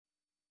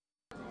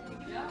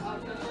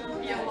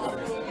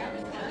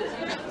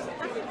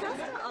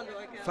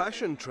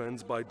Fashion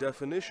trends, by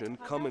definition,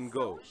 come and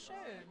go.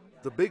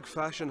 The big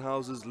fashion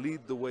houses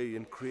lead the way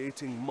in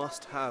creating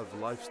must-have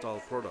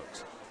lifestyle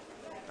products,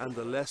 and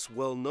the less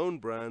well-known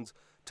brands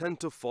tend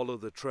to follow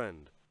the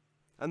trend.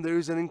 And there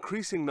is an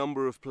increasing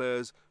number of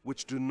players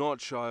which do not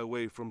shy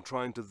away from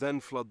trying to then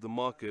flood the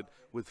market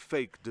with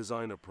fake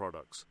designer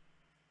products.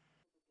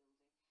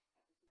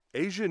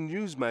 Asian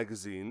News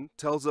magazine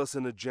tells us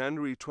in a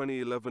January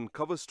 2011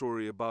 cover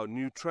story about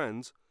new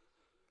trends,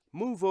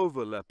 "Move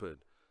over, leopard.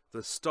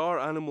 The star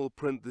animal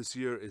print this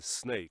year is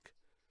snake."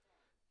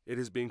 It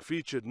is being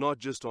featured not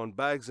just on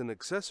bags and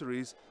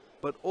accessories,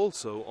 but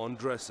also on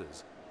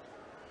dresses.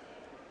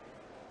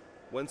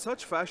 When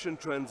such fashion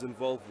trends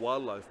involve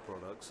wildlife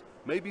products,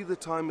 maybe the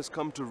time has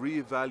come to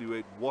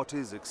re-evaluate what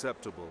is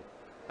acceptable,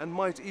 and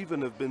might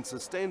even have been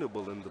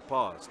sustainable in the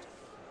past.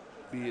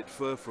 Be it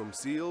fur from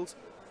seals,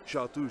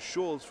 chartreuse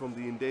shawls from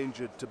the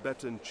endangered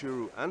Tibetan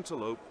chiru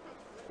antelope,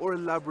 or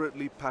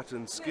elaborately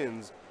patterned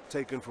skins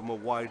taken from a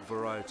wide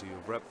variety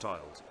of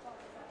reptiles.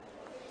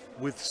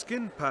 With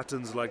skin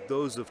patterns like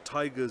those of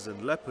tigers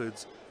and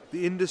leopards,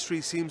 the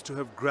industry seems to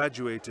have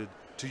graduated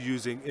to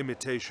using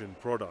imitation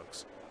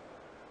products.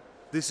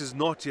 This is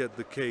not yet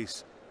the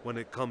case when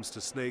it comes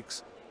to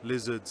snakes,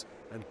 lizards,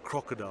 and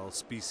crocodile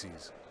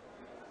species.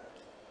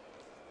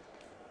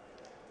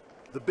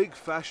 The big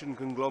fashion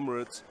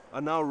conglomerates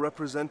are now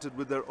represented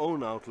with their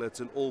own outlets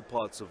in all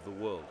parts of the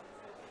world,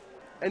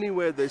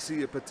 anywhere they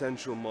see a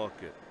potential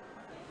market.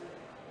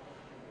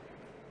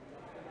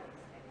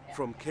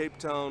 From Cape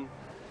Town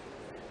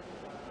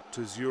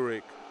to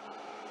Zurich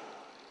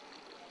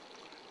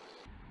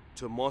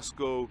to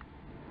Moscow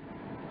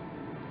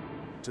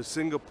to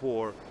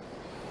Singapore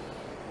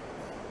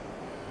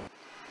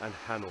and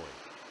Hanoi.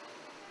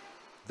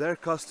 Their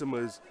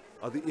customers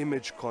are the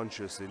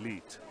image-conscious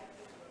elite.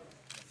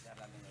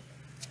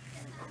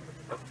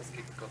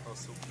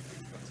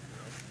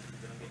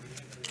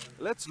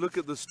 Let's look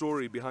at the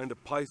story behind a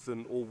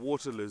python or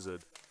water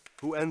lizard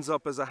who ends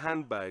up as a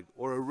handbag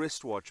or a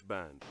wristwatch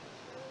band,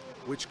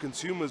 which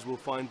consumers will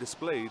find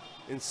displayed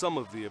in some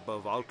of the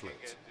above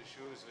outlets.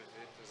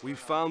 We've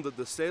found that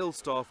the sales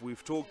staff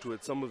we've talked to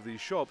at some of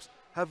these shops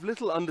have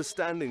little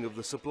understanding of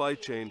the supply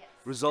chain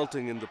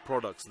resulting in the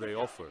products they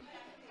offer,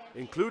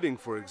 including,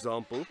 for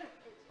example,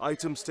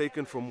 items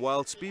taken from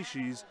wild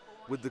species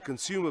with the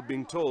consumer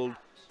being told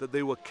that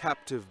they were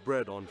captive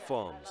bred on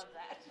farms.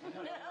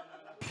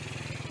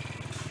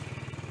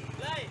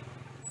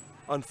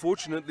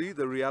 Unfortunately,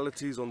 the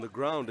realities on the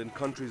ground in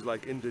countries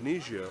like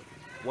Indonesia,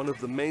 one of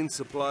the main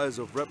suppliers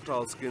of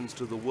reptile skins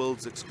to the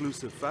world's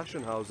exclusive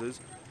fashion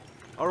houses,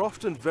 are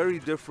often very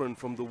different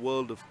from the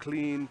world of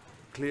clean,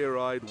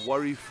 clear-eyed,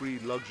 worry-free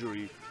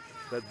luxury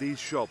that these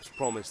shops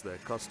promise their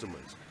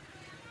customers.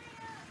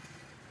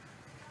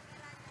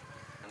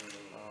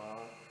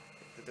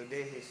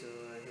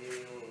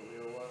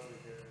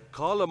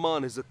 Carl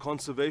Aman is a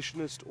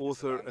conservationist,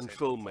 author and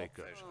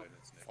filmmaker.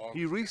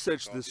 He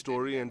researched this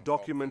story and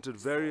documented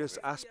various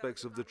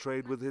aspects of the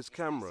trade with his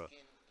camera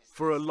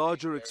for a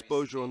larger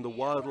exposure on the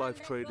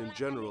wildlife trade in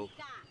general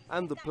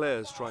and the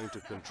players trying to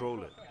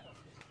control it.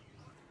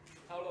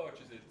 How large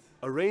is it?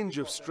 A range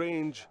of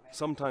strange,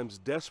 sometimes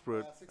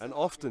desperate and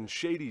often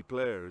shady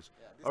players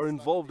are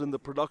involved in the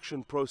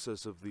production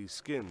process of these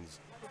skins,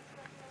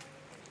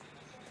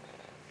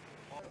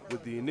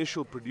 with the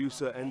initial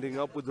producer ending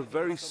up with a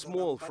very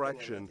small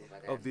fraction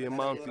of the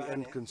amount the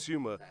end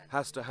consumer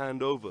has to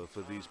hand over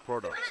for these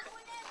products.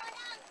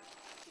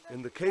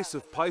 In the case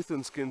of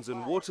python skins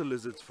and water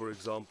lizards, for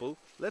example,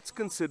 let's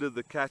consider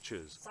the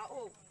catchers.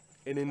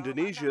 In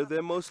Indonesia,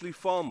 they're mostly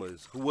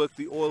farmers who work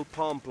the oil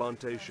palm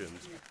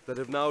plantations that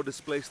have now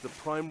displaced the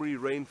primary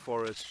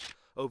rainforests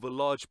over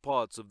large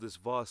parts of this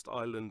vast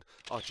island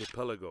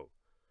archipelago.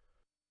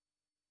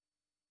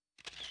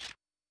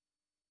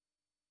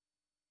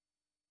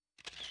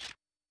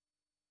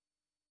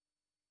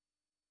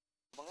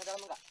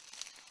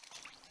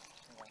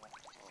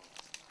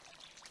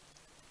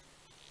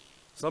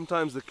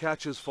 Sometimes the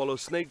catchers follow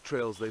snake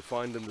trails they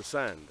find in the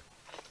sand.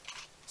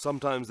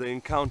 Sometimes they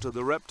encounter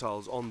the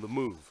reptiles on the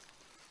move.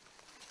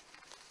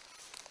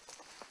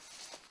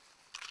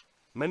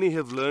 Many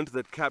have learned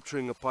that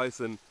capturing a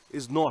python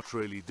is not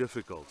really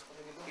difficult.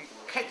 He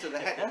catches the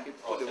head, he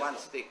put the one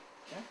stick.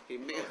 He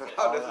makes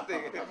around the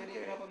stick.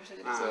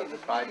 So the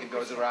python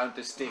goes around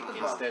the stick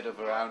instead of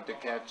around the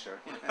catcher.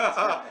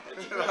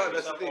 Around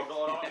the stick.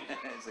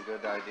 It's a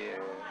good idea.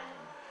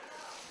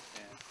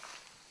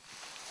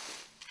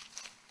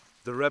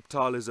 The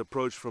reptile is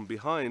approached from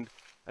behind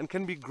and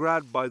can be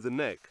grabbed by the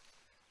neck,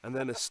 and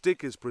then a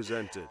stick is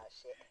presented,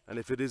 and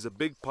if it is a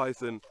big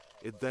python,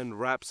 it then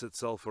wraps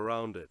itself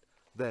around it,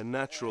 their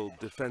natural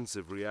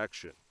defensive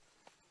reaction.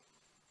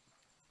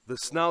 The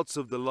snouts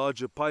of the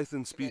larger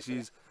python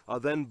species are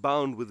then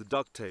bound with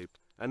duct tape,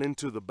 and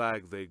into the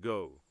bag they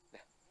go.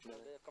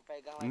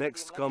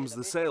 Next comes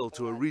the sale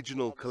to a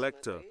regional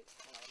collector,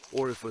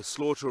 or if a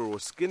slaughter or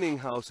skinning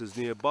house is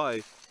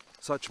nearby,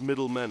 such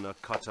middlemen are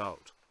cut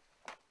out.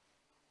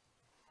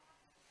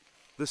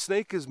 The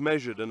snake is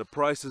measured and a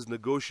price is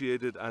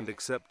negotiated and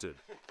accepted.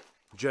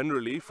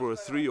 Generally, for a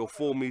 3 or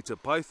 4 meter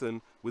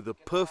python with a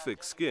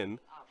perfect skin,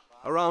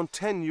 around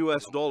 $10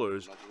 US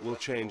will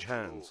change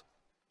hands.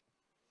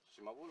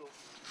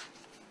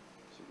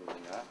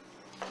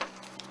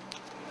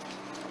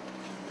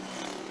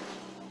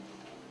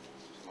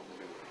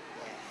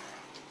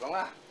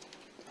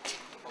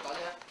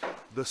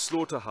 The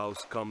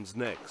slaughterhouse comes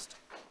next.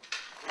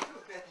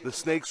 The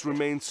snakes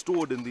remain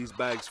stored in these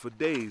bags for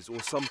days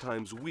or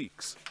sometimes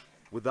weeks,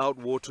 without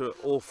water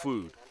or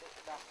food.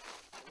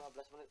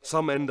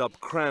 Some end up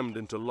crammed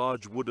into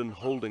large wooden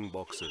holding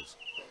boxes.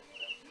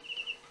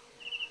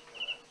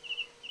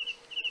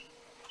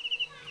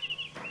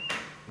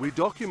 We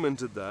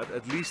documented that,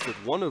 at least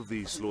at one of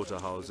these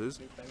slaughterhouses,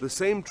 the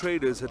same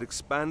traders had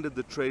expanded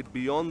the trade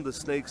beyond the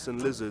snakes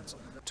and lizards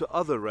to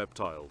other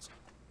reptiles.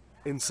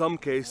 In some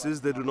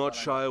cases, they do not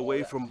shy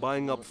away from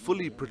buying up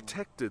fully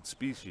protected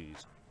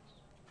species.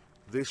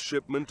 This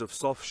shipment of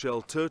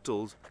soft-shell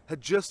turtles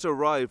had just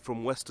arrived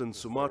from Western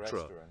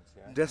Sumatra,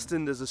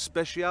 destined as a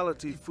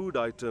specialty food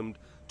item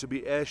to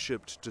be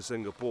airshipped to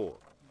Singapore.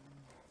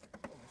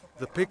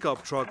 The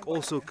pickup truck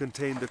also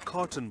contained a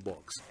carton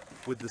box,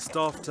 with the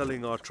staff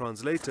telling our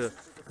translator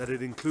that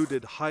it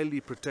included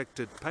highly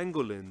protected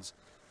pangolins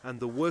and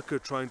the worker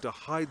trying to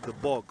hide the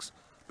box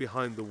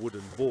behind the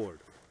wooden board.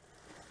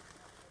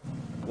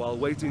 While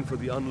waiting for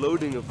the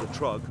unloading of the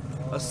truck,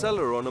 a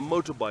seller on a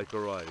motorbike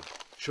arrived,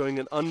 showing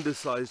an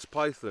undersized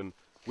python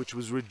which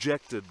was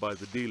rejected by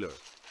the dealer.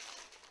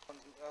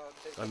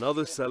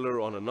 Another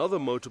seller on another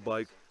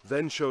motorbike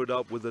then showed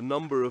up with a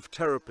number of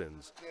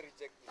terrapins,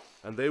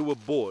 and they were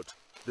bought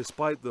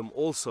despite them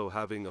also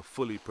having a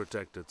fully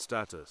protected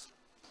status.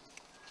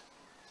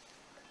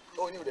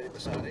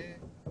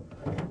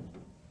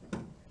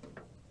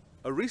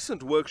 A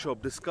recent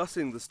workshop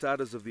discussing the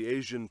status of the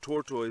Asian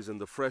tortoise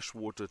and the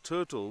freshwater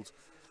turtles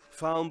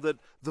found that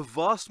the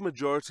vast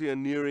majority are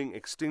nearing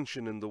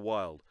extinction in the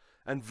wild,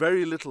 and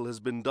very little has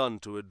been done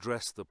to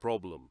address the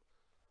problem.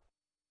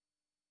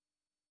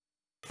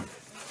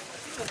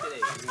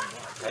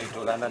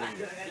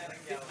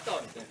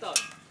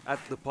 At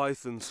the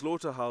python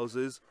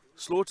slaughterhouses,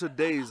 slaughter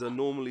days are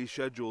normally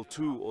scheduled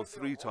 2 or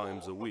 3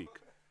 times a week.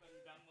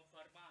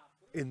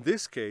 In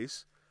this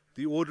case,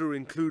 the order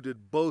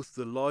included both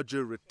the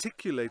larger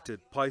reticulated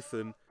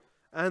python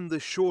and the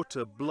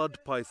shorter blood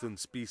python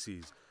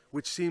species,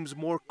 which seems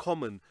more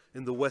common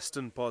in the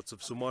western parts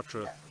of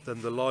Sumatra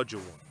than the larger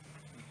one.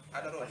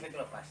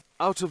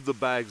 Out of the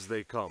bags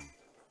they come.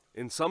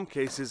 In some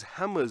cases,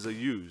 hammers are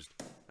used,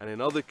 and in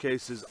other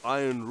cases,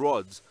 iron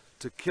rods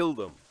to kill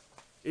them,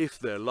 if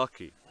they're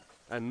lucky,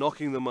 and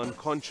knocking them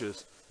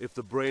unconscious if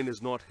the brain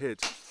is not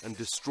hit and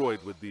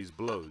destroyed with these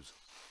blows.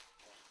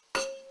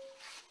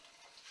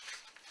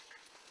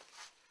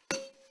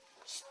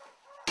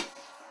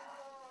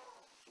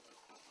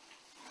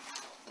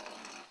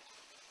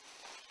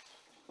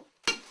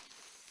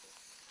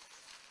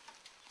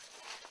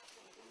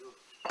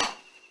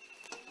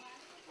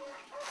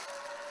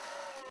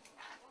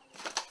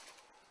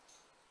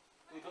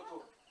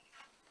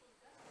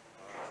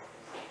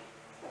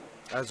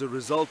 As a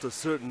result, a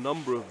certain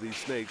number of these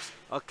snakes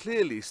are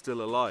clearly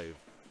still alive,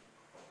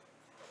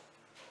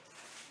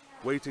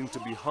 waiting to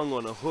be hung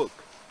on a hook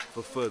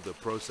for further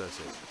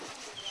processing.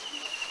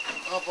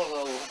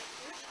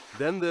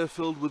 Then they're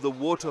filled with a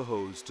water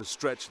hose to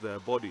stretch their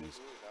bodies,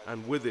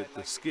 and with it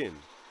the skin,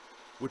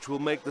 which will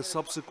make the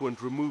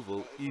subsequent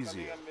removal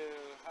easier.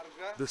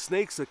 The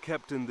snakes are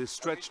kept in this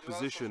stretched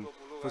position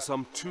for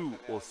some 2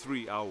 or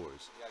 3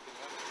 hours.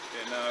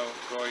 They're now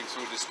going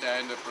through the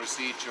standard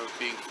procedure of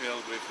being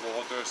filled with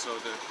water so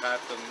the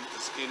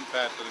skin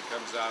pattern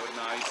comes out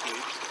nicely.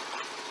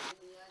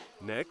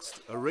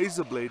 Next, a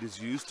razor blade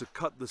is used to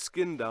cut the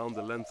skin down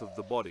the length of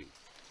the body.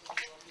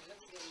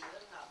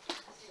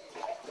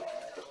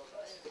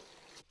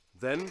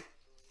 Then,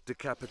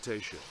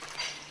 decapitation.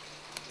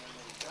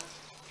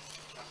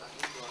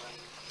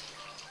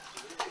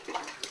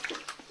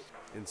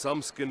 In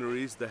some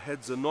skinneries, the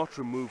heads are not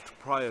removed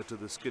prior to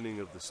the skinning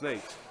of the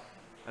snakes,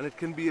 and it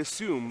can be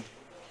assumed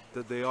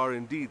that they are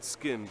indeed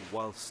skinned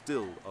while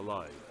still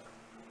alive.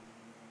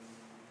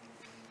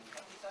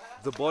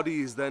 The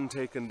body is then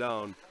taken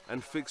down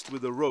and fixed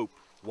with a rope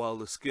while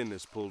the skin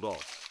is pulled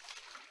off.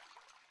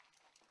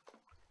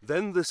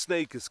 Then the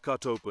snake is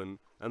cut open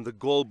and the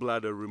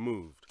gallbladder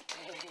removed.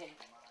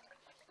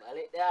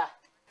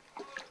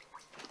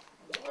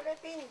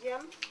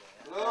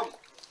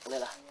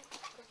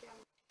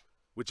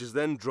 Which is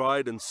then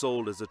dried and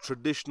sold as a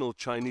traditional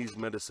Chinese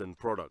medicine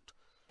product.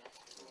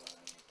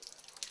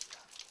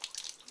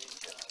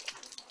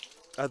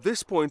 At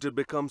this point, it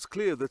becomes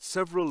clear that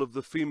several of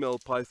the female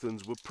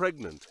pythons were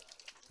pregnant,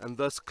 and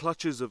thus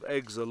clutches of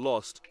eggs are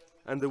lost,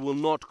 and they will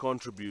not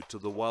contribute to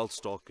the wild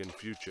stock in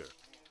future.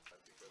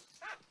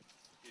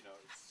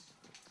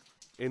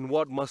 In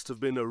what must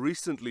have been a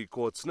recently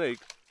caught snake,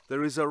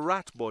 there is a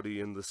rat body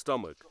in the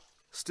stomach,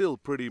 still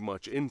pretty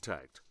much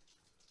intact.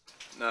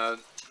 Now,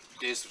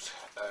 this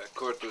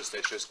corpus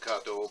they just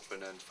cut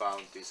open and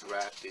found this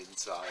rat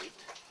inside.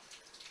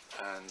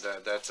 And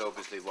that's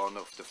obviously one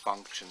of the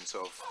functions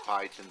of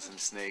pythons and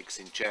snakes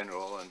in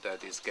general, and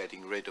that is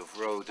getting rid of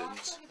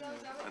rodents.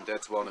 And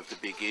that's one of the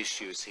big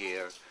issues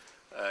here,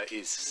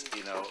 is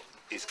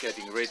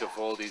getting rid of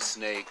all these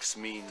snakes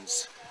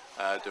means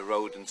the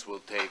rodents will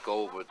take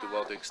over. To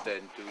what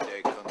extent do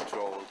they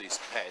control this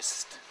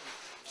pest?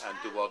 And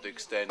to what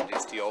extent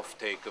is the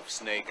offtake of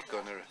snake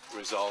going to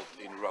result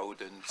in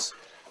rodents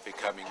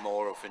becoming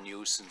more of a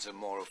nuisance and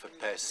more of a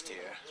pest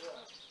here?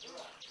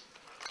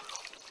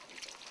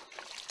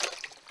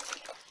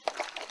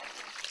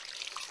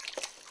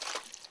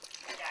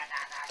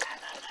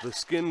 The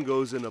skin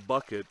goes in a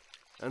bucket,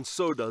 and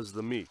so does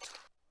the meat.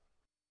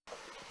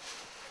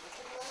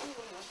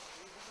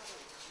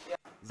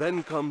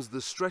 Then comes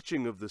the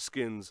stretching of the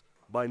skins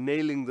by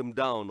nailing them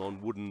down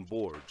on wooden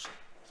boards.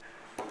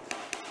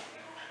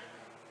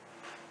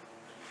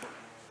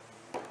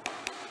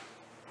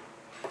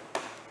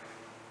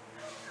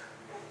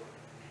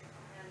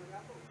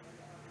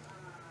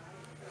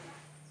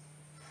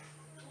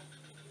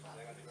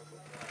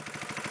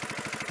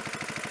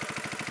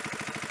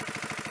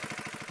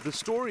 The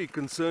story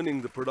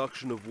concerning the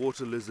production of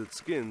water lizard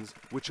skins,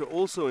 which are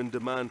also in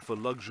demand for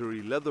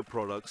luxury leather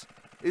products,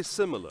 is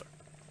similar.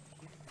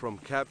 From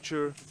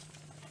capture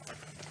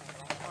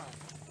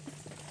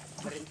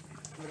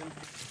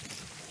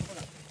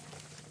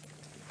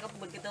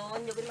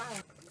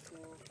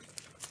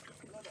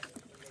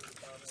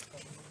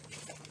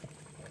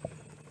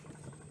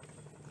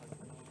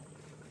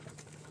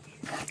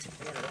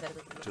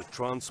to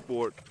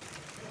transport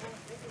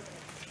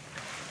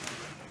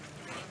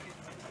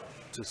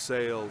to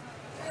sale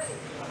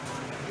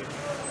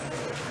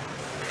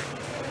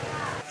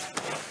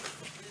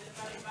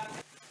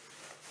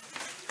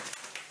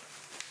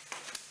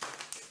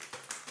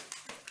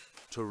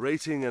to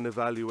rating and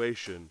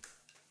evaluation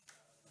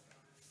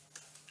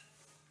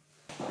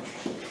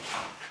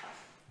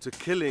to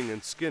killing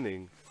and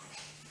skinning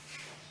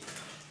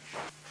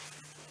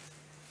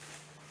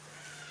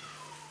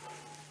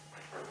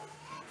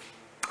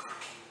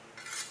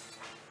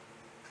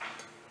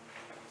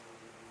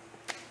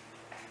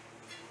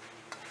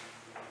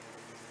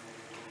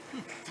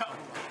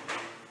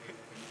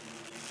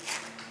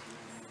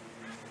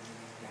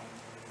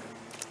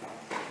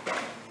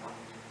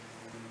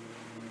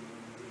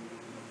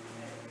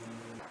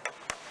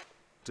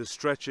to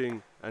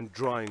stretching and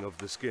drying of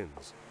the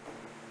skins.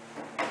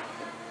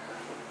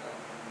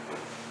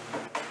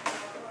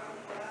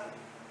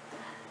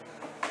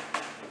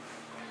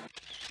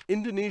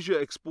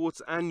 Indonesia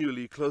exports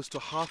annually close to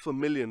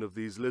 500,000 of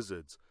these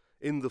lizards,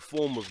 in the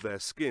form of their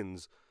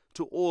skins,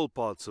 to all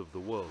parts of the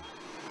world.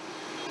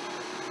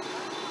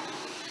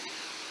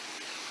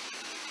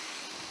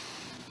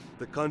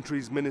 The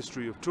country's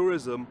Ministry of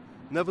Tourism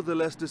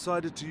nevertheless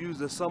decided to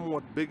use a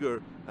somewhat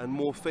bigger and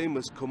more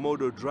famous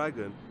Komodo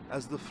dragon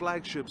as the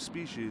flagship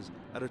species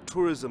at a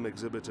tourism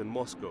exhibit in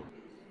Moscow,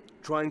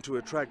 trying to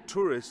attract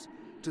tourists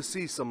to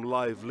see some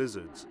live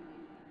lizards.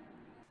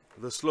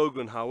 The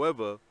slogan,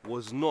 however,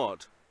 was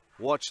not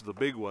 "Watch the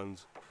big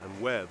ones and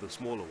wear the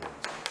smaller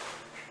ones."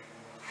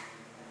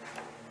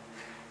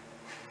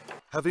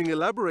 Having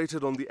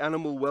elaborated on the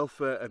animal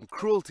welfare and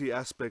cruelty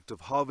aspect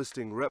of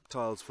harvesting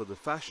reptiles for the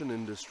fashion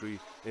industry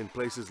in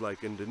places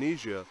like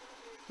Indonesia,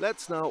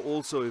 let's now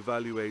also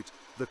evaluate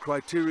the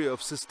criteria of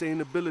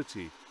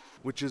sustainability,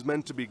 which is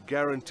meant to be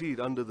guaranteed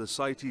under the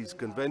CITES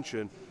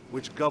Convention,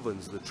 which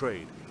governs the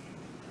trade.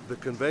 The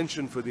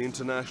Convention for the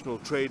International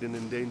Trade in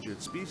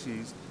Endangered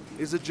Species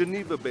is a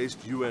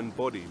Geneva-based UN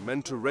body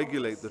meant to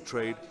regulate the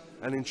trade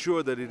and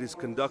ensure that it is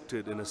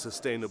conducted in a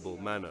sustainable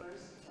manner.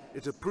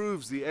 It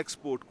approves the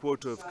export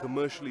quota of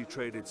commercially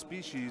traded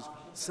species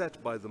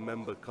set by the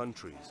member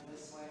countries.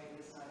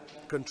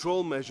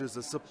 Control measures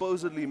are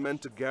supposedly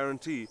meant to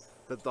guarantee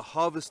that the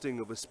harvesting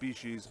of a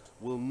species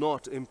will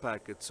not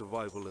impact its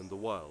survival in the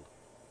wild.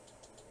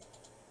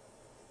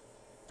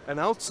 An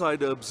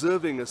outsider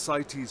observing a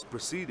CITES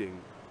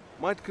proceeding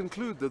might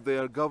conclude that they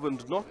are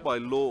governed not by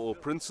law or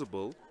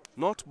principle,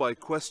 not by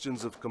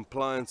questions of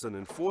compliance and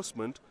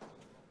enforcement,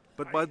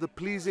 but by the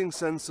pleasing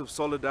sense of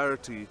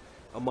solidarity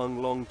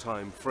among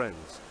long-time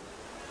friends.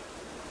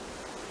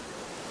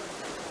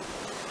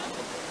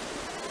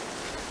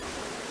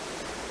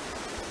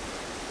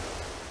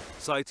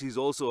 CITES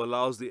also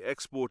allows the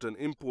export and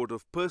import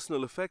of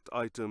personal effect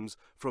items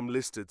from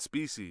listed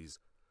species.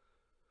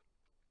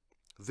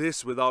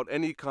 This without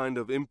any kind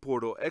of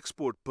import or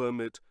export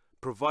permit,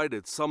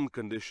 provided some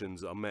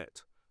conditions are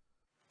met.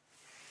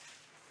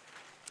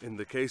 In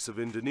the case of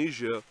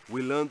Indonesia,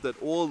 we learned that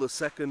all the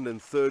second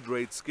and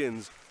third-rate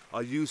skins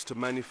are used to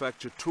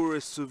manufacture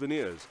tourist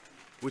souvenirs,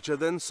 which are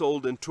then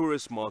sold in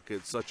tourist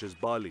markets such as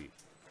Bali.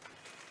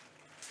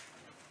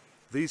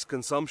 These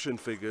consumption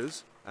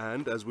figures,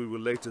 and as we will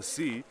later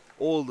see,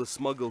 all the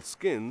smuggled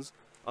skins,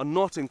 are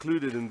not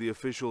included in the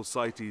official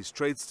CITES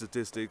trade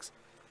statistics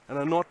and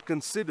are not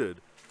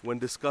considered when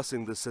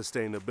discussing the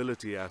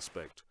sustainability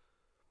aspect.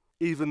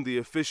 Even the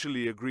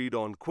officially agreed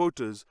on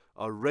quotas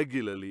are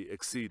regularly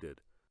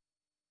exceeded.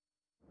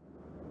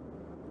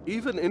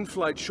 Even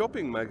in-flight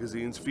shopping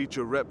magazines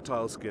feature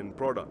reptile skin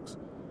products.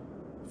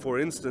 For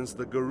instance,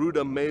 the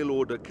Garuda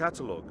mail-order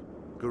catalogue,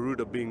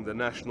 Garuda being the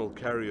national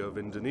carrier of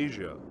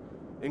Indonesia,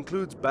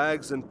 includes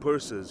bags and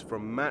purses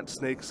from matte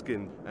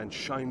snakeskin and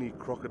shiny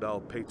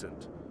crocodile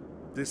patent.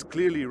 This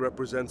clearly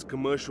represents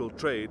commercial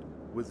trade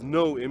with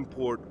no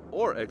import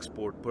or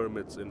export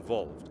permits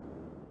involved.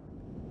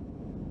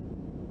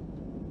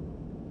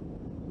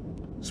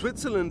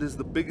 Switzerland is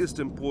the biggest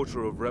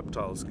importer of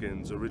reptile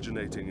skins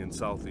originating in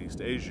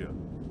Southeast Asia,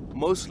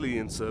 mostly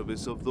in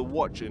service of the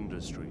watch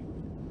industry.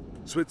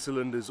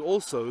 Switzerland is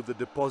also the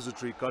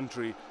depository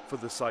country for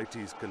the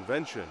CITES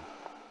Convention,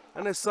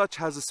 and as such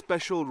has a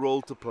special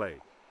role to play,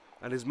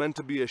 and is meant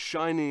to be a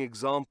shining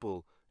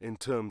example in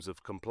terms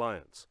of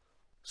compliance.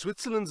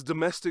 Switzerland's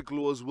domestic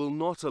laws will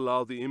not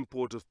allow the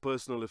import of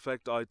personal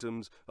effect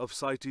items of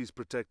CITES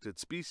protected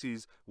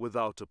species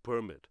without a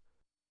permit.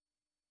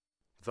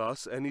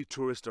 Thus, any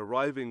tourist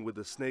arriving with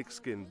a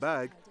snakeskin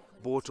bag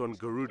bought on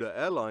Garuda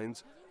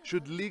Airlines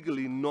should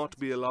legally not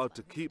be allowed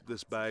to keep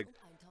this bag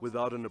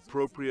without an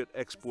appropriate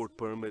export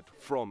permit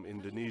from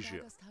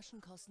Indonesia.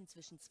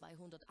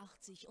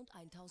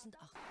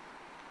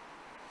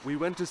 We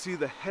went to see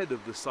the head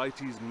of the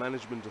CITES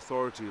Management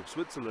Authority of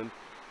Switzerland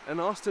and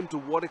asked him to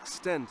what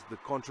extent the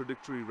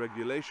contradictory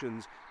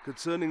regulations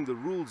concerning the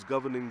rules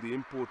governing the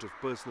import of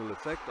personal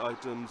effect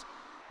items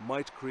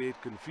might create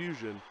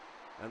confusion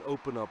and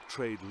open up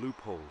trade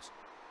loopholes.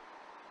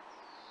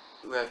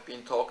 We have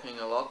been talking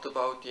a lot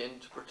about the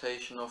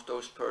interpretation of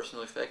those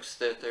personal effects.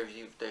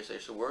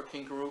 There's a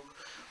working group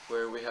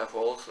where we have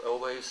also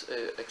always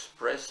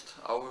expressed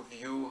our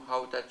view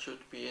how that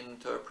should be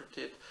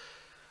interpreted.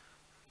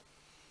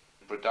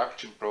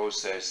 Production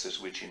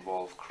processes which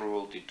involve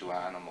cruelty to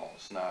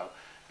animals. Now,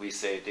 we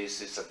say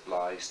this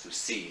applies to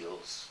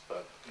seals,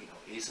 but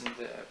isn't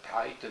a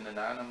python an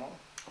animal?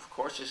 Of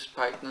course, it's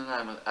python an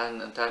animal,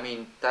 and I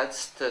mean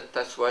that's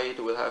why it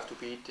will have to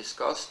be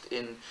discussed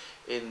in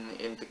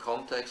the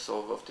context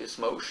of this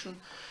motion.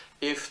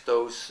 If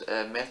those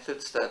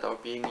methods that are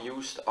being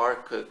used are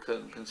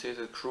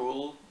considered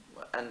cruel,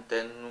 and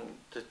then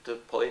the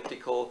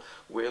political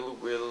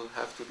will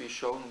have to be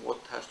shown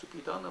what has to be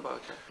done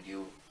about that.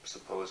 You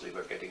supposedly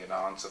were getting an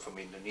answer from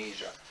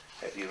Indonesia.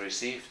 Have you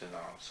received an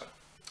answer?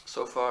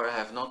 So far I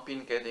have not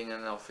been getting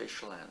an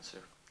official answer.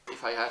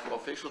 If I have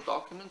official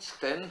documents,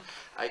 then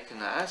I can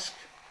ask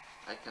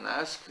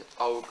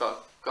our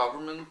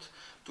government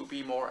to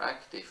be more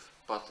active.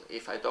 But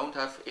if I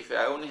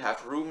only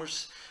have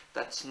rumors,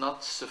 that's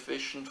not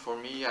sufficient for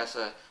me as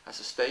a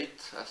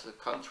state, as a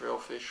country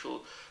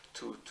official,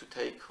 to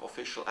take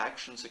official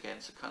actions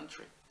against a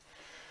country.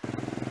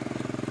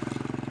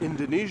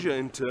 Indonesia,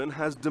 in turn,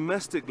 has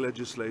domestic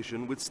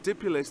legislation which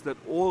stipulates that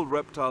all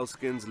reptile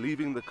skins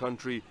leaving the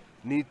country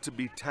need to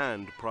be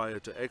tanned prior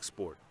to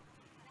export.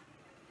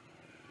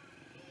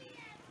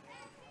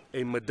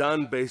 A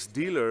Medan-based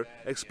dealer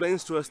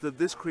explains to us that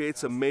this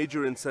creates a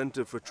major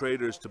incentive for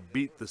traders to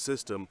beat the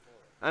system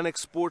and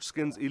export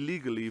skins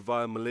illegally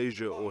via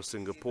Malaysia or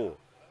Singapore.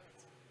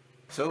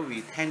 So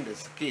we tan the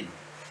skin,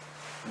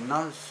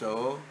 not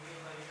so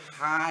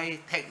high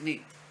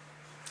technique.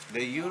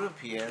 The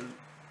European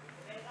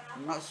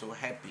not so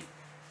happy.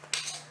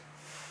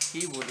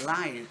 He would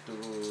like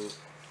to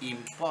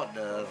import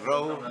the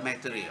raw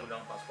material.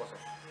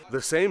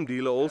 The same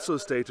dealer also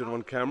stated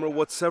on camera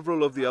what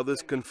several of the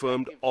others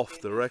confirmed off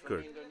the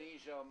record.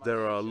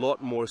 There are a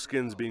lot more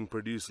skins being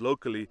produced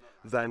locally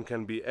than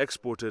can be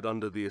exported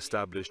under the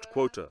established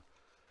quota.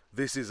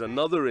 This is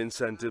another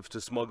incentive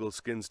to smuggle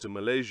skins to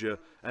Malaysia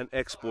and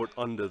export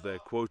under their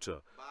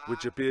quota,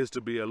 which appears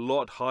to be a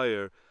lot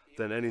higher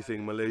than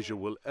anything Malaysia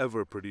will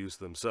ever produce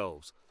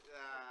themselves.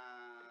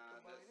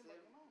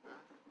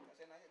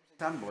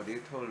 Somebody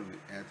told me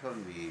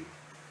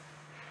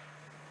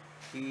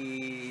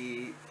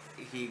he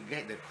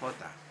get the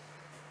quota,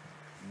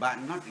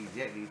 but not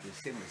exactly the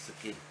same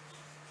skin.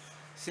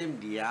 Same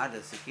the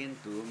other skin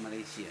to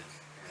Malaysia,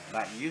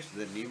 but use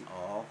the name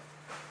of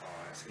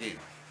skin.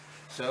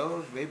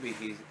 So maybe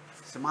he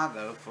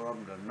smuggled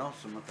from the North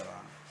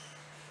Sumatra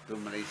to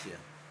Malaysia.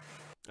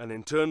 An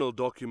internal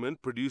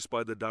document produced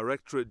by the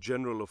Directorate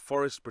General of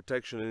Forest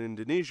Protection in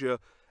Indonesia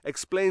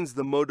explains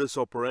the modus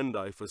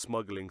operandi for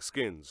smuggling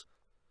skins.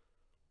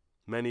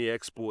 Many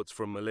exports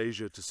from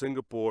Malaysia to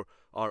Singapore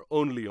are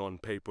only on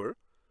paper.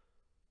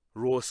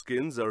 Raw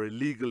skins are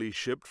illegally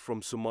shipped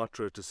from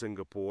Sumatra to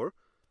Singapore.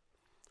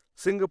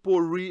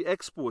 Singapore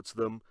re-exports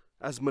them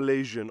as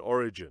Malaysian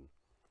origin.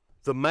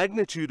 The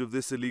magnitude of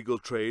this illegal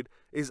trade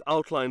is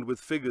outlined with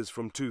figures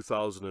from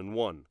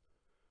 2001.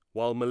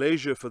 While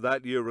Malaysia for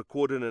that year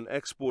recorded an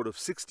export of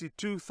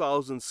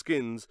 62,000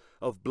 skins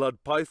of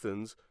blood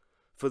pythons,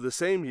 for the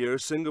same year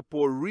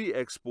Singapore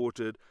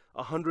re-exported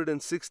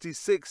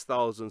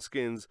 166,000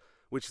 skins,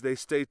 which they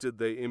stated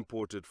they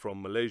imported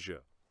from Malaysia.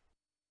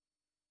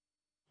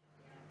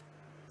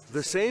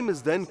 The same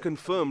is then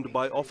confirmed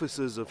by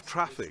officers of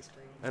traffic,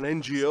 an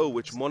NGO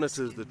which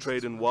monitors the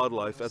trade in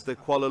wildlife at their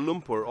Kuala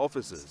Lumpur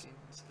offices.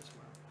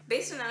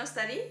 Based on our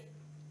study,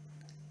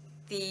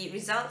 the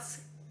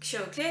results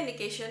show clear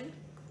indication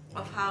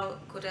of how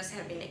quotas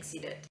have been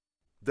exceeded.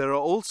 There are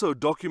also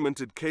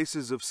documented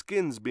cases of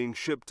skins being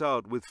shipped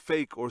out with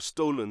fake or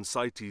stolen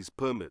CITES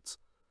permits.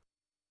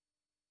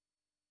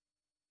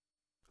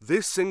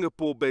 This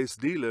Singapore-based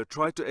dealer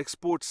tried to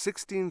export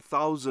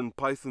 16,000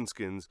 python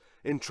skins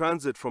in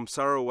transit from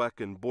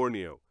Sarawak in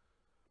Borneo.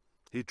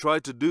 He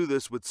tried to do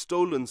this with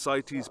stolen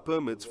CITES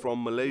permits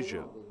from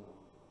Malaysia.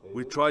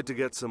 We tried to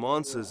get some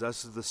answers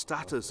as to the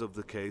status of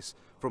the case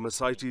from a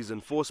CITES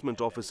enforcement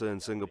officer in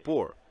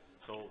Singapore,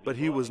 but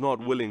he was not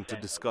willing to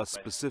discuss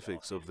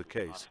specifics of the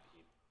case.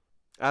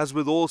 As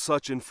with all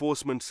such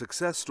enforcement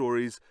success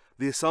stories,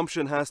 the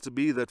assumption has to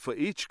be that for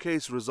each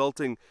case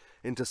resulting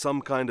into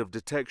some kind of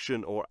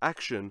detection or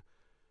action,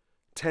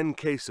 10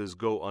 cases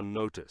go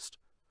unnoticed.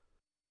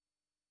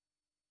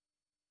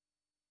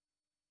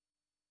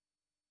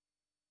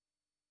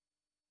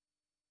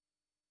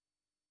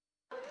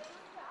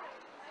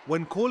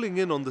 When calling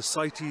in on the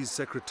CITES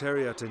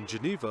Secretariat in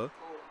Geneva,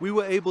 we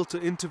were able to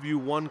interview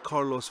Juan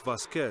Carlos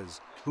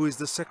Vasquez, who is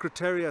the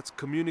Secretariat's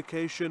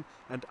Communication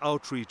and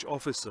Outreach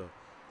Officer,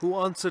 who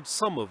answered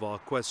some of our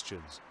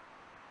questions.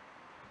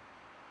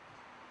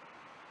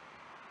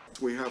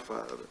 We have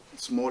a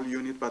small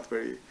unit but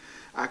very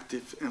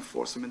active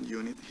enforcement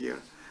unit here,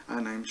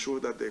 and I'm sure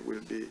that they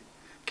will be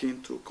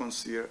keen to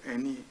consider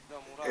any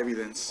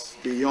evidence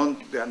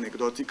beyond the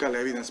anecdotal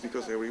evidence,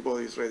 because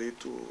everybody is ready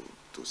to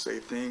say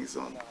things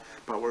on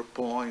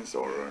PowerPoints,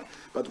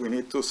 but we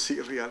need to see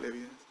real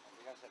evidence.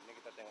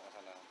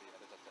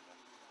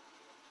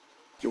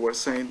 You were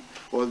saying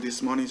all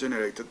this money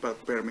generated by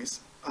permits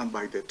and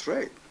by the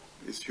trade.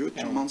 It's huge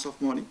amounts of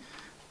money.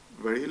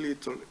 Very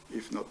little,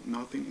 if not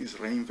nothing, is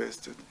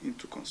reinvested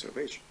into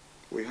conservation.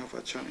 We have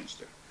a challenge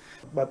there.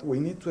 But we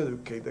need to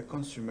educate the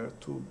consumer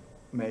to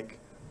make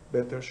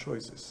better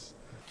choices.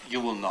 You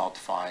will not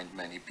find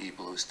many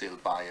people who still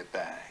buy a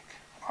bag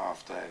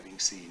after having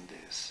seen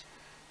this.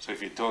 So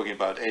if you're talking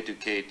about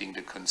educating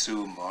the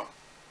consumer,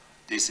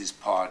 this is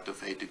part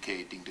of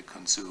educating the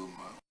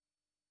consumer.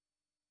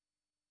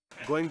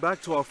 Going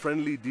back to our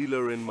friendly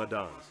dealer in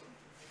Medan,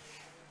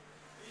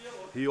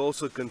 he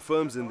also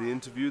confirms in the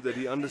interview that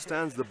he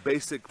understands the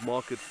basic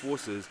market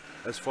forces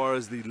as far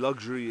as the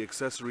luxury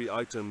accessory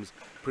items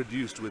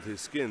produced with his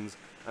skins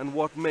and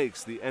what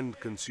makes the end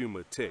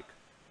consumer tick.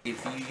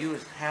 If you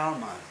use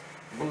helmet,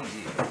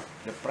 boozy,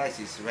 the price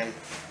is very,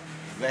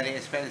 very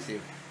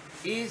expensive.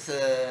 You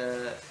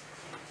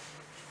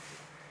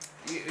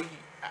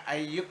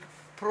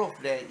prove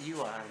that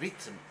you are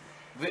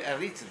a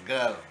rich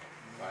girl.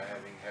 By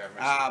having hair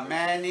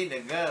many the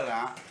girl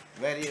are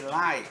very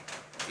light.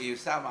 If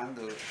someone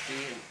to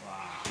see,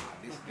 wow,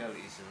 this girl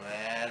is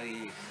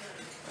very,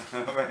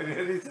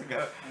 very rich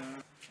girl.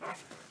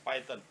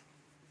 Python.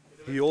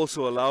 He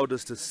also allowed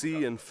us to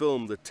see and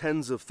film the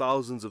tens of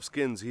thousands of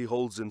skins he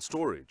holds in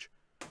storage.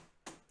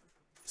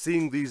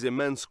 Seeing these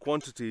immense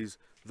quantities,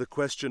 the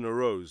question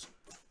arose,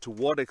 to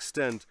what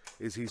extent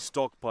is he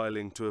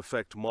stockpiling to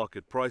affect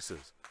market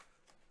prices?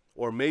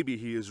 Or maybe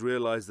he has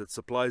realized that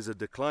supplies are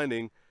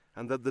declining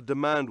and that the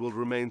demand will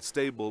remain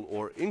stable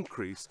or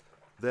increase,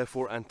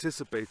 therefore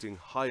anticipating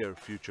higher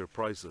future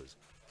prices.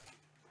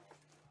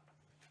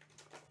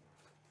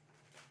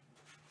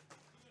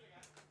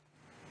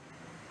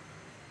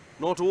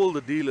 Not all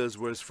the dealers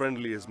were as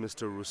friendly as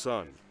Mr.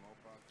 Rusan.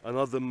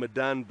 Another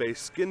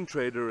Medan-based skin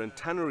trader and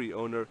tannery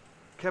owner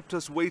kept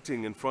us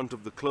waiting in front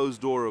of the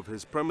closed door of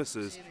his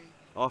premises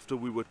after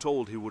we were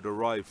told he would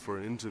arrive for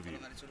an interview.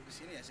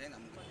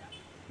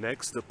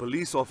 Next, a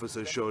police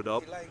officer showed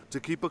up to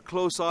keep a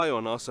close eye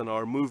on us and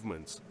our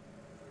movements.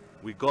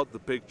 We got the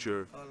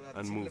picture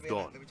and moved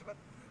on.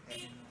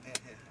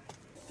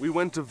 We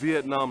went to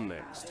Vietnam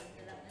next.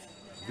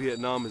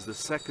 Vietnam is the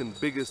second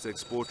biggest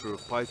exporter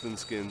of python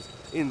skins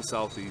in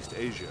Southeast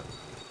Asia.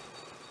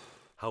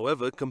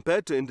 However,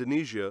 compared to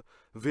Indonesia,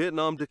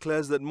 Vietnam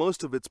declares that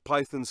most of its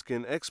python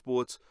skin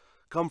exports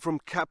come from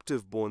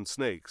captive-born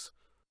snakes.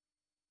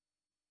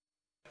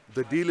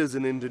 The dealers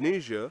in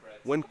Indonesia,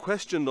 when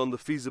questioned on the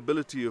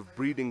feasibility of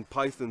breeding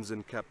pythons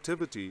in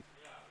captivity,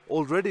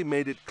 already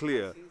made it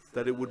clear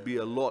that it would be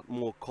a lot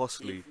more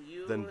costly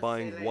than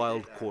buying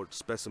wild-caught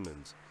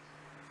specimens.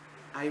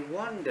 I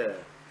wonder,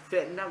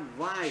 Vietnam,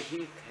 why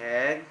he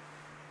can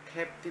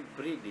captive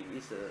breeding?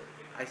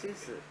 I think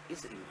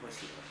it's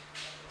impossible.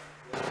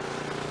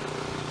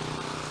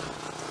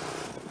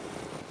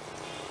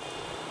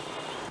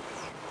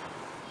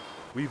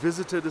 We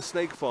visited a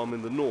snake farm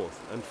in the north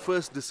and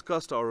first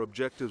discussed our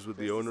objectives with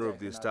the owner of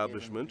the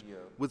establishment,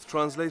 with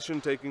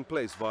translation taking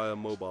place via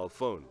mobile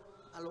phone.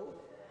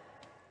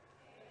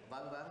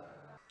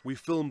 We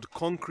filmed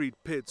concrete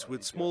pits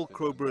with small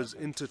cobras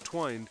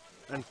intertwined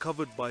and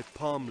covered by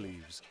palm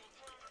leaves,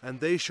 and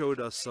they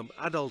showed us some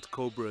adult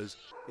cobras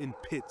in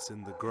pits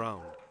in the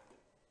ground.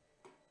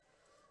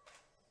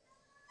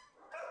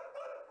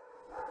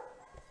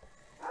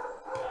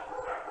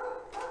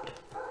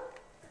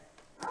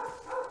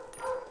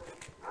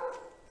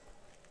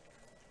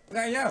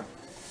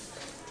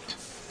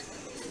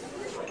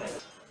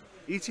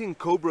 Eating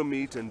cobra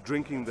meat and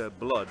drinking their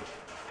blood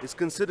is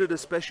considered a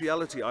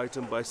specialty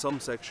item by some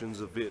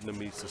sections of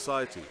Vietnamese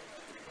society,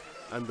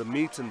 and the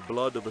meat and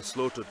blood of a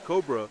slaughtered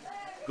cobra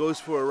goes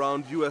for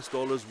around US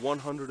dollars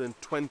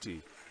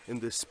 120 in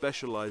this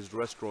specialized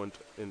restaurant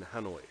in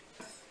Hanoi.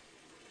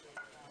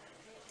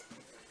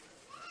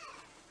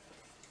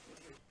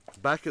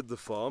 Back at the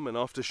farm, and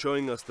after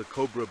showing us the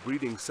cobra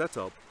breeding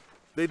setup,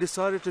 they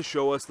decided to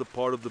show us the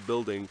part of the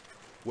building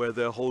where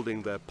they're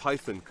holding their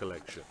python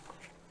collection.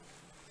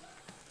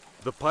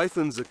 The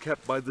pythons are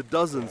kept by the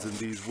dozens in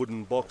these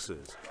wooden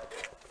boxes.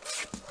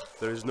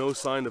 There is no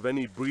sign of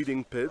any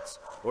breeding pits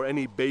or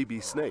any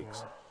baby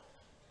snakes.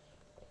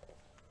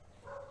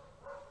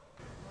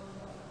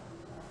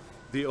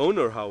 The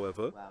owner,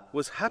 however,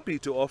 was happy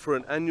to offer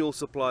an annual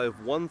supply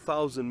of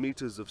 1,000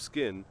 meters of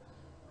skin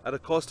at a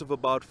cost of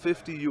about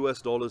 50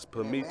 US dollars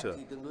per meter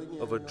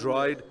of a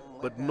dried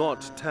but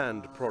not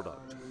tanned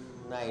product.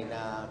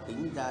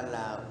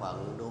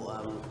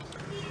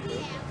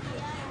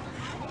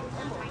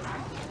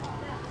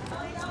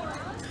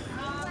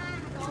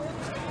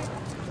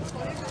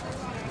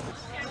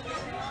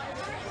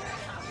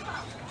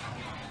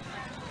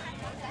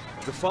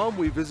 The farm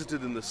we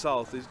visited in the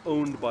south is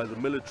owned by the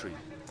military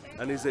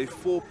and is a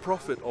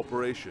for-profit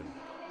operation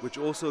which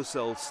also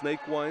sells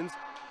snake wines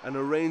and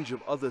a range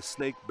of other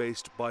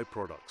snake-based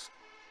byproducts.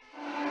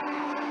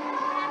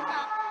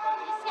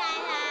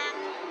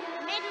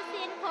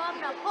 Medicine for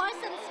the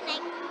poison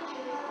snake.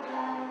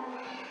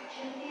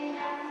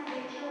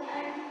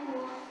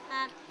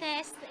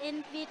 Test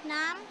in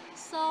Vietnam,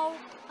 so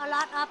a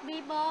lot of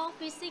people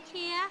visit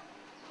here,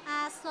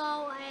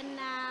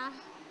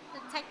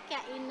 take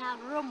in a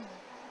room.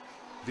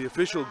 The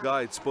official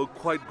guide spoke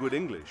quite good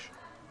English.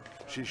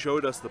 She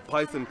showed us the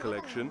python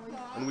collection,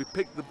 and we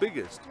picked the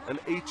biggest, an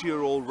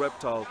 8-year-old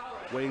reptile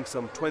weighing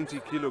some 20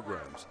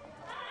 kilograms.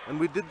 And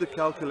we did the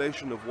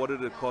calculation of what it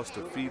had cost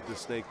to feed the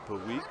snake per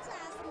week,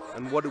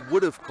 and what it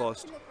would have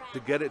cost to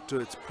get it to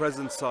its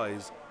present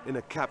size in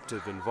a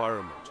captive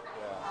environment.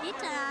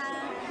 It's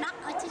not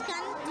a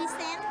chicken,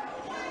 descent.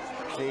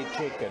 Say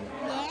chicken.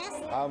 Yes.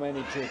 How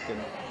many chicken?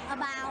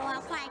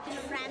 About 5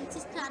 kilogram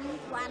chicken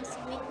once a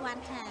week,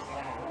 one time.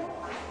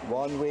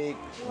 1 week,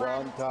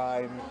 one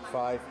time,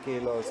 5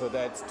 kilos. So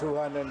that's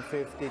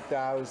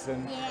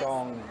 250,000 Yes.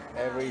 dong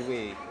every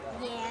week.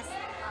 Yes.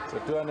 So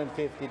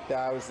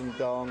 250,000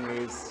 dong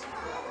is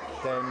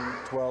 $10,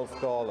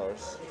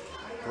 $12,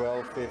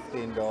 $12,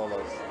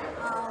 $15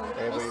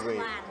 every this week.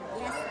 One.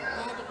 Yes,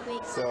 very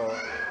quick. So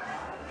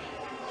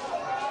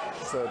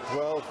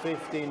 $12,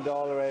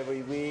 $15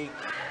 every week.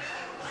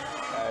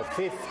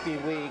 50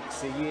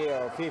 weeks a year,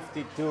 or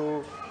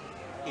 52,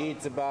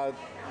 eats about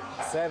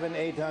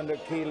 $700-800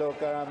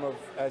 kilogram of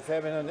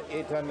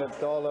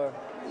 $700-800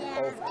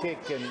 of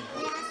chicken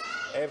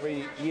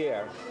every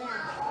year.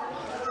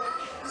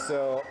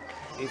 So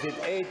if it's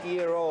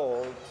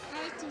 8-year-old,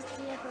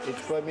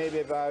 it's going maybe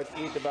eat about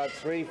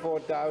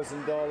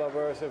 $3,000-4,000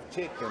 worth of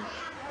chicken.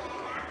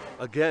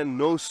 Again,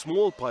 no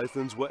small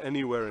pythons were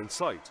anywhere in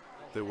sight.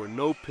 There were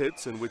no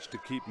pits in which to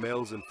keep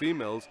males and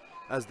females,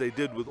 as they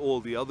did with all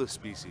the other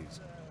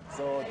species.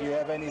 So do you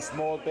have any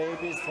small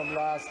babies from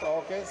last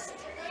August?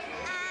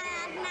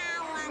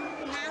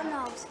 Now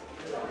knows.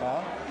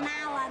 Huh?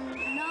 Now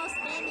knows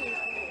baby.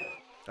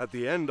 At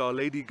the end, our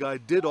lady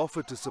guide did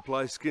offer to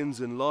supply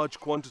skins in large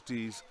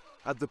quantities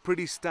at the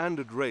pretty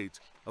standard rate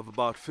of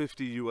about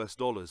 50 US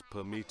dollars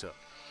per meter.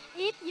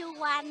 If you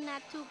want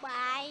to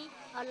buy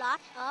a lot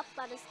of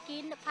the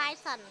skin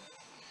python,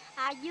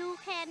 you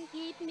can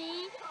give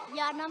me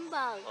your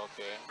number.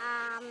 Okay.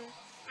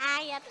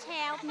 I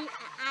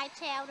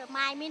tell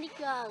my mini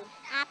girl.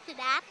 After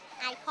that,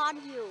 I call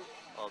you.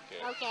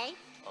 Okay. Okay.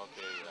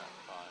 Okay, yeah,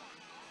 fine.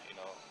 You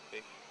know,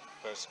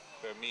 per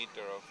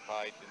meter of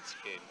python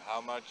skin, how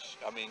much,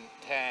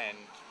 tanned,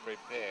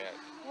 prepared?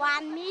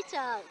 1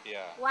 meter.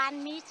 Yeah.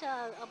 1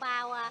 meter,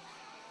 about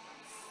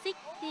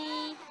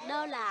 $60.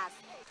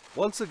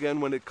 Once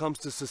again, when it comes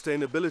to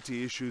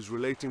sustainability issues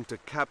relating to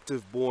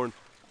captive-born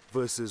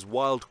versus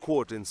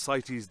wild-caught in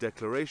CITES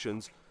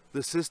declarations,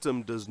 the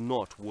system does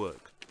not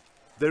work.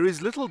 There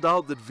is little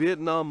doubt that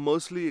Vietnam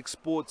mostly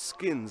exports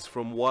skins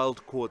from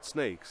wild-caught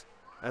snakes,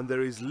 and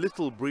there is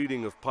little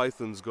breeding of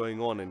pythons going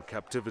on in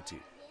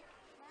captivity.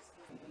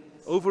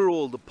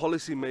 Overall, the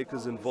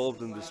policymakers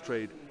involved in this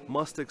trade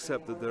must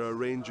accept that there are a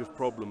range of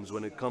problems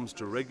when it comes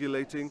to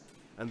regulating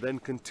and then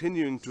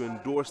continuing to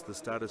endorse the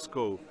status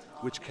quo,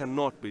 which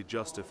cannot be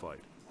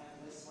justified.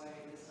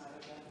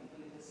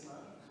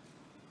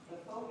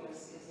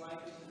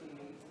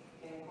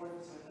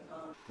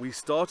 We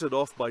started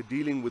off by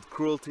dealing with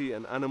cruelty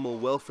and animal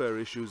welfare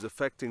issues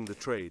affecting the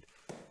trade,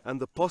 and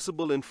the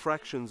possible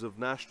infractions of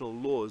national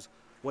laws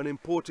when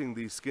importing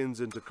these skins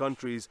into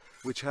countries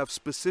which have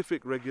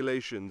specific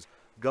regulations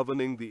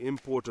governing the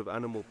import of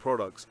animal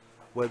products,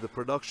 where the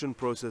production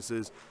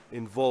processes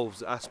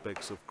involves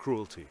aspects of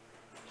cruelty.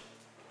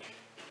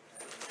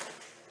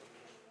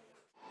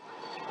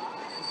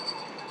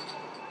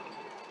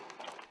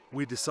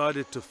 We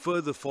decided to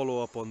further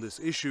follow up on this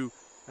issue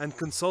and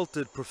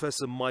consulted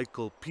Professor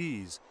Michael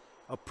Pease,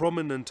 a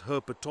prominent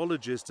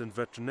herpetologist and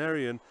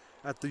veterinarian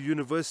at the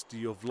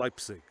University of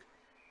Leipzig.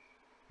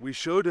 We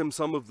showed him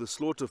some of the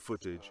slaughter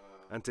footage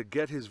and to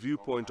get his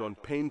viewpoint on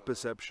pain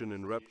perception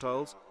in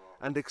reptiles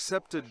and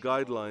accepted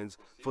guidelines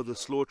for the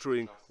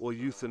slaughtering or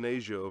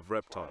euthanasia of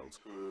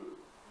reptiles.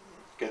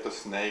 Get the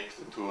snakes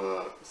into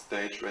a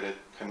stage where they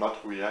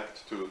cannot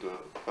react to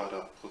the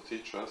further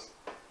procedures,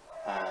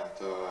 and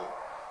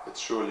it's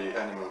surely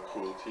animal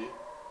cruelty,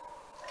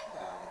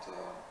 and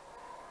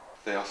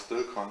they are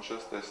still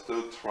conscious, they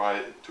still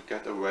try to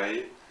get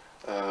away,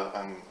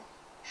 and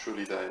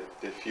surely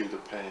they feel the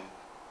pain.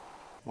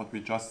 What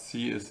we just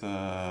see is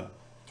a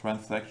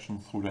transaction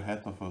through the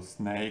head of a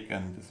snake,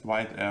 and this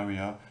white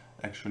area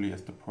actually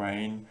is the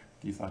brain.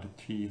 These are the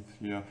teeth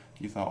here.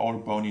 These are all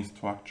bony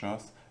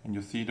structures, and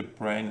you see the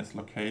brain is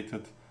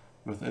located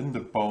within the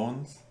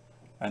bones,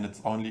 and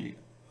it's only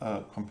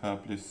a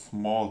comparably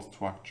small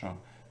structure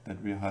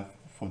that we have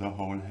for the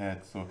whole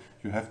head. So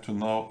you have to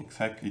know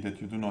exactly that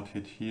you do not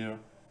hit here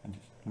and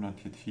you do not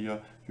hit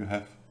here. You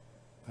have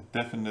a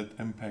definite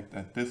impact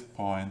at this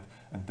point,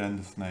 and then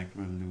the snake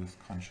will lose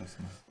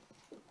consciousness.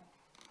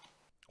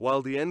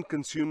 While the end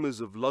consumers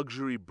of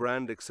luxury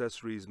brand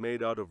accessories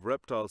made out of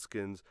reptile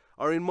skins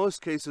are in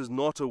most cases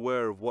not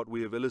aware of what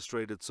we have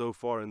illustrated so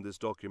far in this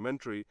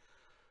documentary,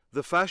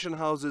 the fashion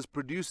houses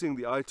producing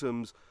the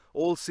items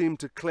all seem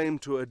to claim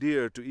to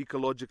adhere to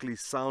ecologically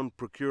sound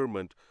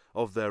procurement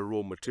of their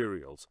raw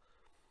materials.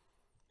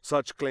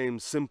 Such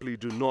claims simply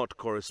do not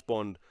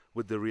correspond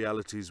with the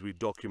realities we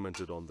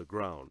documented on the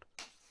ground.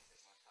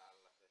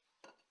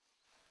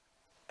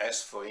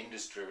 As for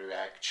industry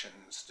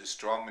reactions, the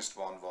strongest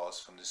one was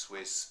from the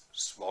Swiss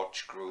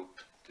Swatch Group.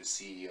 The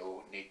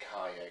CEO, Nick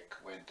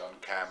Hayek, went on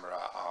camera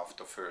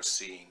after first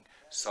seeing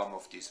some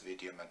of this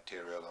video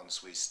material on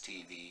Swiss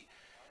TV,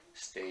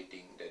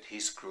 stating that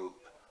his group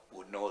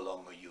would no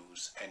longer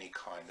use any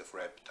kind of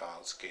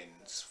reptile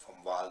skins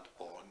from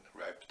wild-born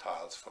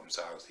reptiles from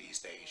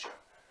Southeast Asia.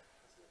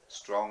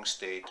 Strong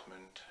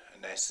statement, a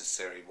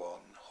necessary one,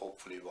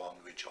 hopefully one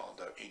which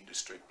other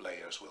industry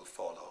players will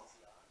follow.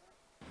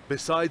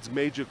 Besides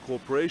major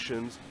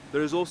corporations,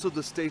 there is also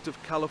the state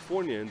of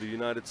California in the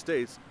United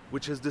States,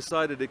 which has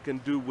decided it can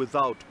do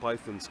without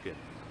python skin.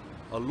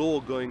 A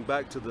law going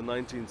back to the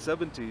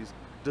 1970s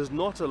does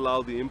not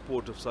allow the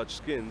import of such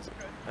skins,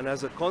 and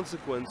as a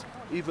consequence,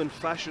 even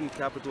fashion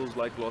capitals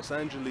like Los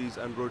Angeles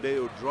and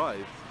Rodeo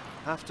Drive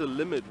have to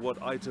limit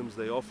what items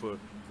they offer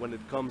when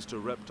it comes to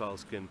reptile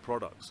skin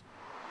products.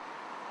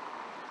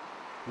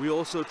 We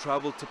also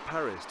traveled to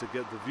Paris to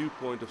get the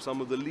viewpoint of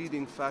some of the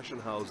leading fashion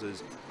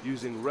houses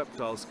using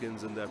reptile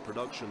skins in their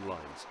production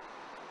lines.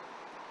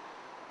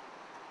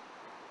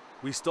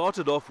 We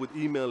started off with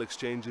email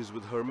exchanges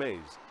with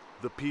Hermès,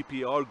 the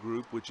PPR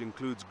group which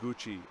includes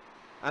Gucci,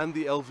 and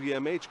the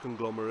LVMH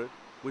conglomerate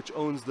which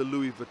owns the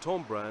Louis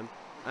Vuitton brand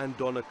and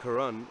Donna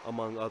Karan,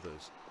 among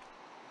others.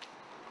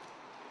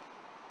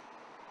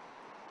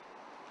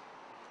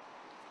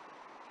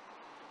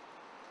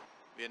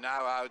 We're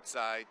now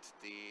outside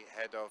the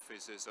head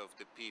offices of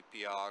the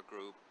PPR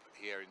group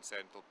here in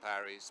central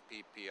Paris.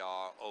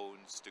 PPR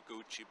owns the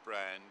Gucci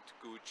brand.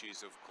 Gucci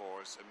is, of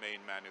course, a main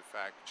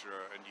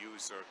manufacturer and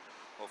user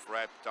of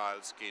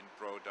reptile skin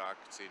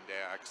products in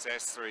their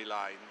accessory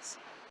lines.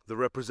 The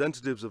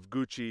representatives of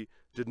Gucci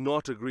did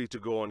not agree to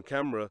go on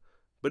camera,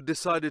 but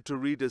decided to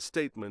read a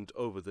statement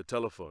over the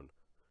telephone.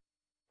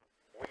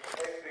 We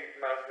take these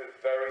matters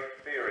very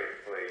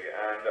seriously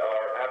and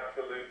are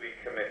absolutely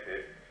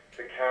committed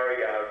to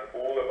carry out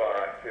all of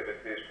our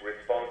activities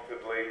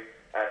responsibly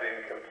and in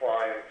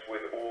compliance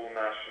with all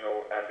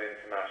national and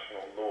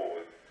international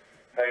laws,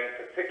 paying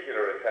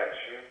particular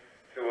attention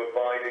to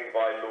abiding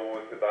by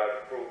laws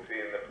about cruelty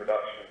in the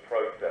production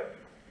process.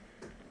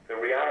 The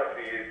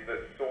reality is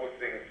that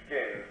sourcing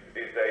skins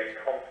is a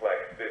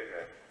complex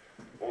business.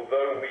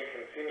 Although we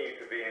continue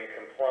to be in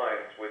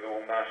compliance with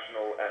all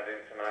national and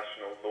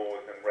international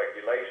laws and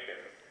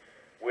regulations,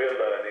 we're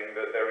learning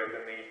that there is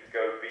a need to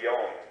go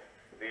beyond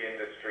the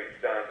industry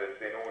standards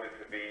in order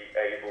to be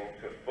able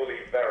to fully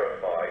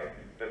verify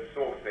the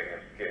sourcing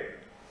of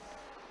skins.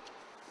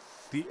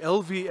 The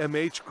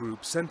LVMH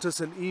group sent us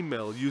an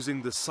email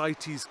using the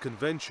CITES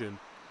convention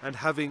and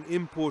having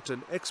import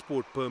and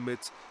export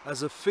permits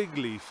as a fig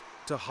leaf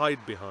to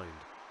hide behind.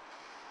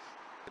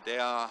 They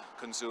are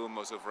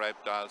consumers of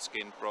reptile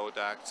skin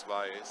products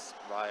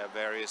via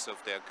various of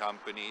their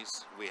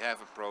companies. We have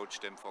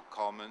approached them for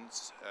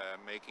comments,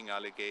 making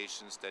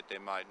allegations that they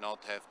might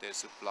not have their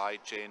supply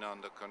chain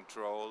under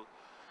control.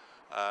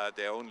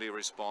 Their only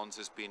response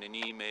has been an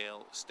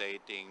email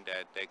stating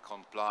that they're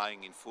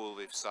complying in full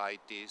with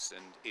CITES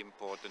and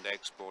import and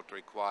export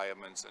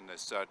requirements, and as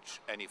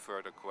such, any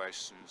further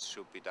questions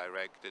should be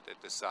directed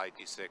at the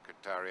CITES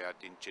Secretariat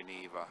in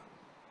Geneva.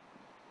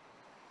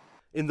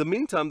 In the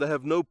meantime, they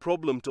have no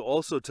problem to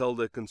also tell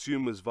their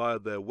consumers via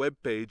their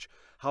webpage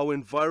how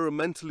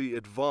environmentally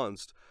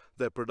advanced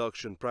their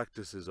production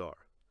practices are.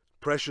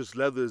 Precious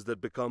leathers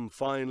that become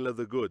fine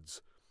leather goods.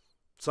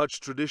 Such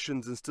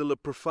traditions instill a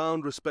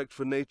profound respect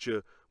for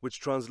nature, which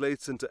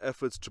translates into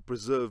efforts to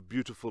preserve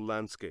beautiful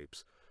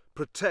landscapes,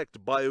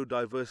 protect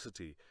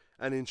biodiversity,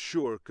 and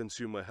ensure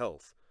consumer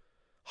health.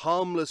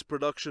 Harmless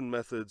production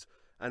methods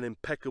and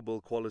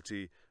impeccable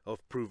quality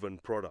of proven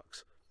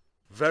products.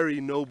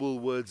 Very noble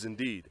words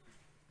indeed.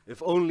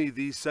 If only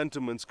these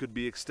sentiments could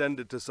be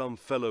extended to some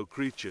fellow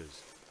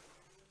creatures.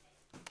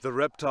 The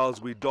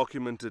reptiles we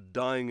documented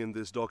dying in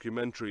this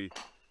documentary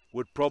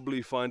would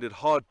probably find it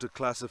hard to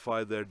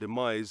classify their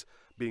demise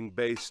being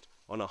based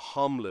on a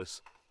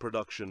harmless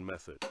production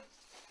method.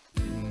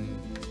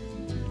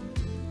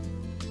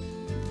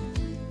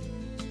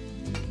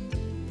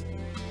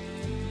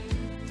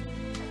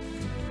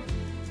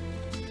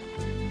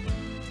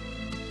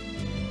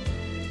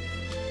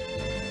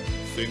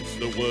 Since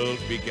the world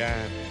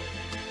began,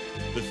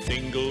 the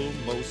single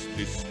most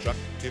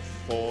destructive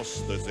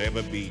force there's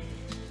ever been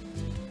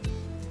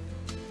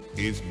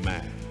is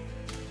man.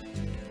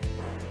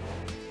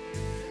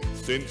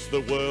 Since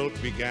the world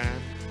began,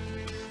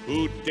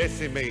 who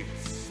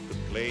decimates the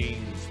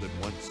plains that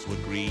once were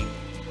green?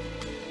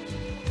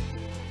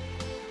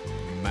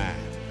 Man.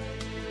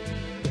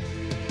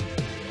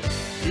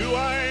 Do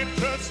I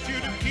trust you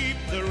to keep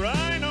the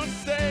rhino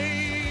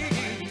safe?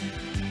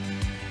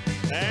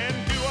 And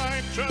do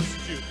I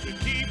trust you to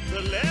keep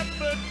the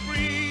leopard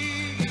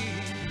free?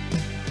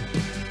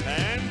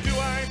 And do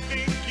I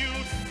think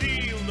you'll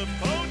steal the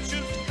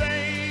poacher's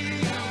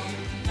fate?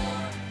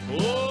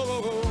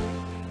 Oh,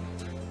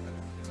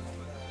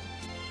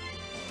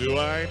 do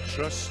I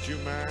trust you,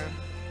 man?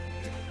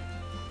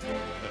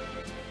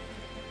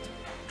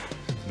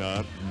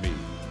 Not me.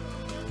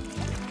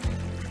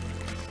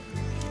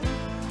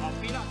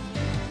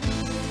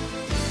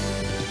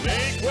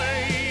 Make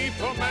way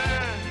for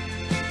man.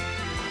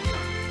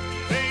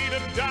 Fade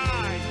or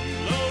die, you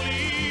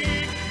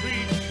lowly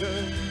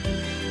creature.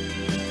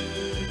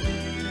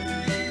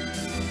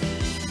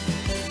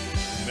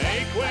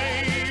 Make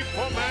way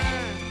for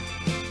man.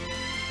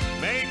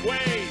 Make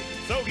way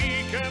so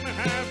he can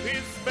have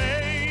his space.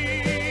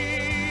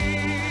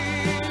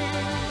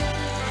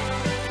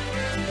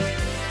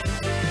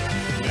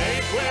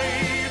 Make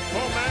way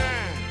for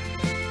man,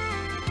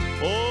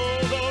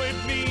 although it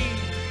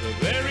means the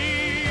very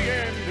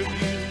end of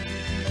you.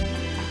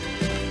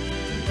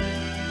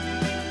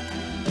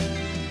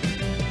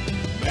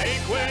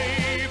 Make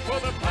way for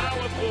the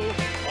powerful,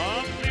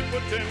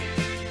 omnipotent